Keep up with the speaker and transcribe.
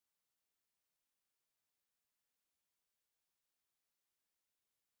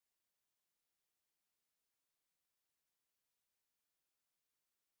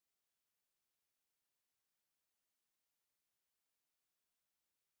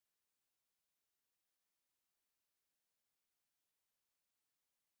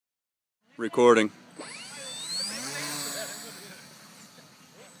Recording.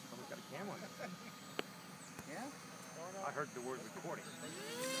 I heard the word recording.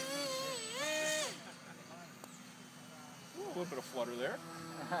 Ooh, a little bit of flutter there.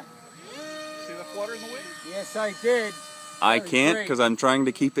 See the flutter in the wing? Yes, I did. I can't because I'm trying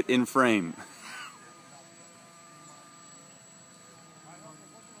to keep it in frame.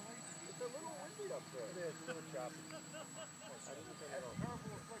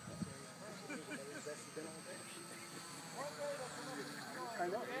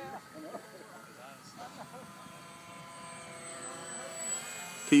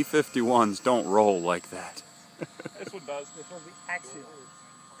 P51s don't roll like that. This one does. This will be axial.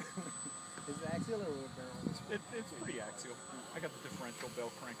 Is it axial or wood barrel? It's pretty axial. I got the differential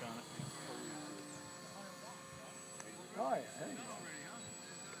bell crank on it. Oh yeah.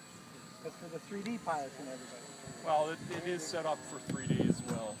 That's for the 3D pilots and everybody. Well, it is set up for 3D as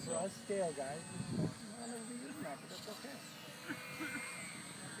well. So us scale guys, I'll never be using that, but that's okay.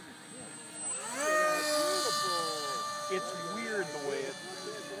 It's weird the way it.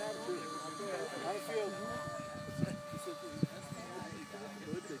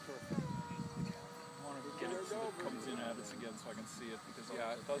 Comes in at us again so I can see it because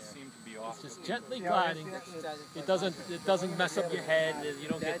yeah, it does seem to be off. Just gently gliding. It doesn't mess up your head. You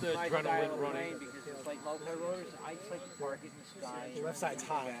don't get the adrenaline running. Because it's like multi-rotors, I just like to park it in the sky. The left side's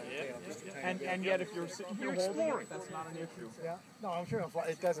high. Yeah. And yet if you're sitting here exploring, that's not an issue. Yeah. No, I'm sure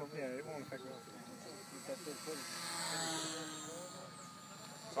it doesn't. Yeah, it won't affect me.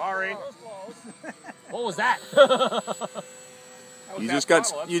 Sorry. What was that? You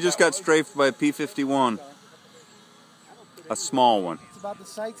just got strafed by a P51. A small one. It's about the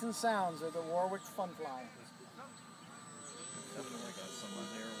sights and sounds of the Warwick Funfly.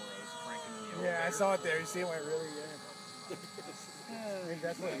 Yeah, I saw it there. You see it went really good. I think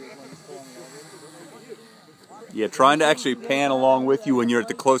that's what it was. Yeah, trying to actually pan along with you when you're at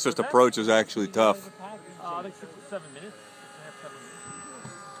the closest approach is actually tough. I think 6 to 7 minutes. 6.5, 7 minutes.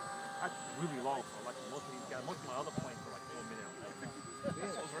 That's really long for like most of these guys. Most of my other planes are like 4 minutes.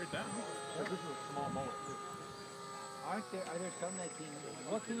 That was right down. This is a small motor. Are there some that can,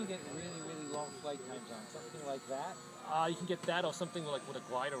 what can you get really, really long flight times on? Something like that? You can get that or something like with a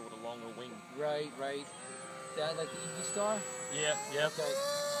glider with a longer wing. Right. That like the Easy Star? Yeah, yep. Okay.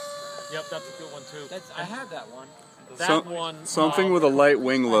 Yep, that's a good one too. I have that one. Something with a light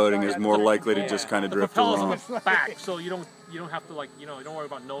wing loading is more likely to just kind of drift along. The back, so you don't have to like you don't worry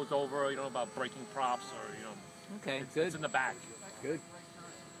about nose over, you don't know about breaking props or Okay, good. It's in the back. Good.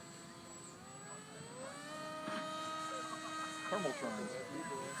 Thermal turns.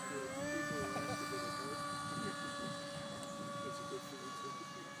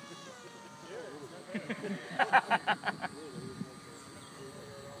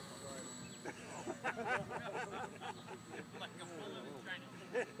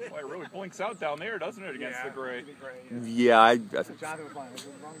 Boy, it really blinks out down there, doesn't it, against the gray? Yeah, Jonathan was flying. It was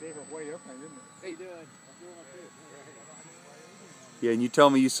the wrong day for a white airplane, didn't it? How you doing? yeah, and you tell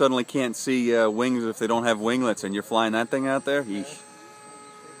me you suddenly can't see wings if they don't have winglets, and you're flying that thing out there? Yeesh.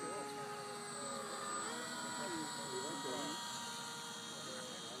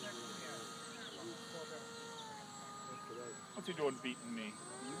 What's he doing beating me?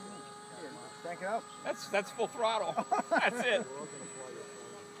 Crank it up. That's full throttle. That's it.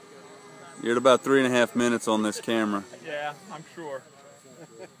 You're at about 3.5 minutes on this camera. Yeah, I'm sure.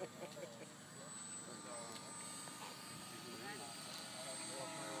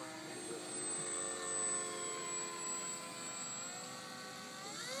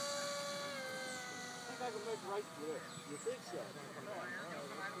 You think so?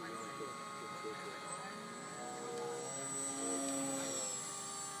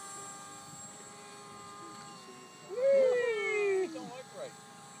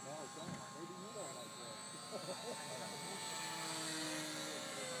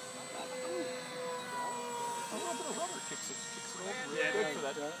 A little bit of rubber kicks it over. Yeah, good for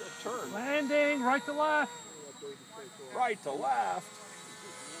that turn. Landing right to left. Right to left.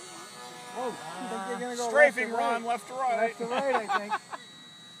 Oh, you think you're going to go Strafing run, left to right. Left to right, I think.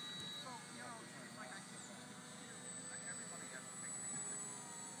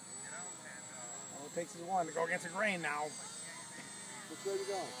 All it takes is one to go against the grain now. Which way are you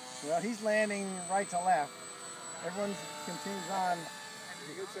going? Well, he's landing right to left. Everyone continues on.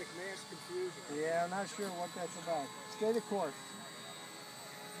 It looks like mass confusion. Yeah, I'm not sure what that's about. Stay the course.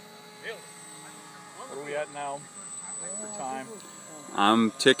 Really? What are we at now for time?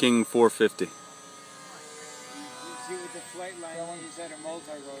 I'm ticking 450. You see what the flight line is at a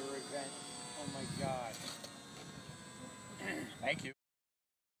multi-rotor event. Oh my God. Thank you.